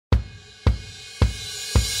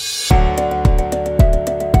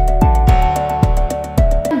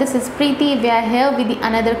this is Preeti. We are here with the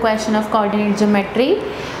another question of coordinate geometry.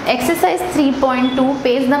 Exercise 3.2,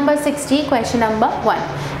 page number 60, question number 1.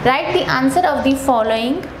 Write the answer of the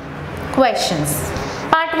following questions.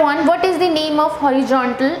 Part 1. What is the name of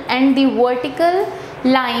horizontal and the vertical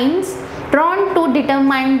lines drawn to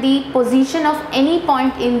determine the position of any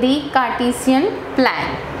point in the Cartesian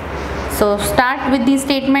plan? So start with the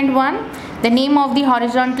statement 1. The name of the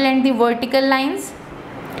horizontal and the vertical lines.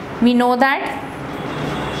 We know that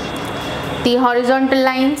the horizontal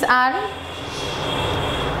lines are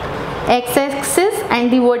x-axis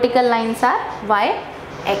and the vertical lines are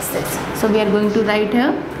y-axis. So we are going to write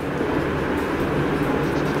here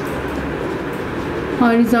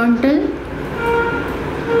horizontal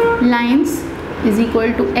lines is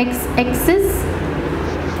equal to x-axis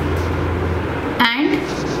and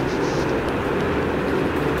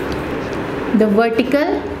the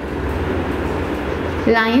vertical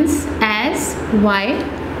lines as y-axis.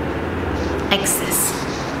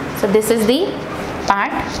 So this is the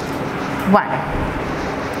part 1.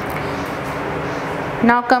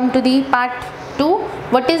 Now come to the part 2.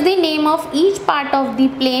 What is the name of each part of the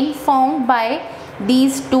plane formed by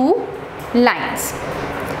these two lines?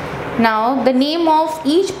 Now the name of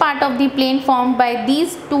each part of the plane formed by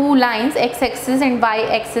these two lines, x-axis and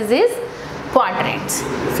y-axis, is quadrants.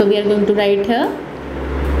 So we are going to write here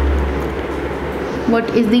what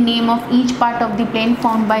is the name of each part of the plane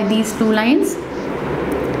formed by these two lines.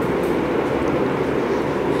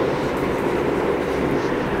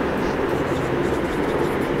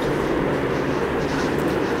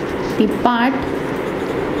 The part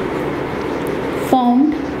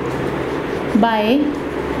formed by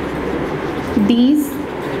these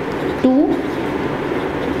two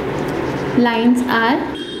lines are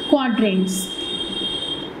quadrants.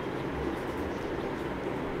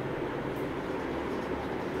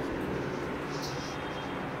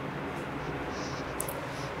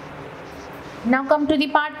 Now come to the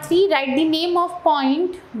part 3. Write the name of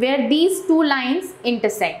point where these two lines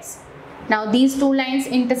intersects. Now these two lines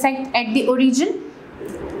intersect at the origin.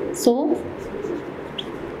 So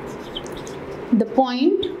the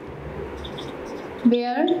point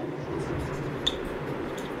where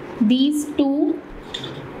these two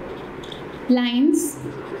lines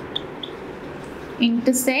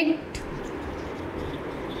intersect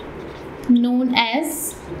known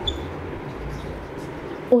as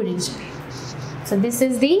origin. So this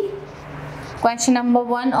is the question number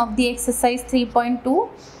 1 of the exercise 3.2.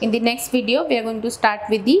 In the next video we are going to start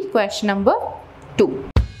with the question number 2.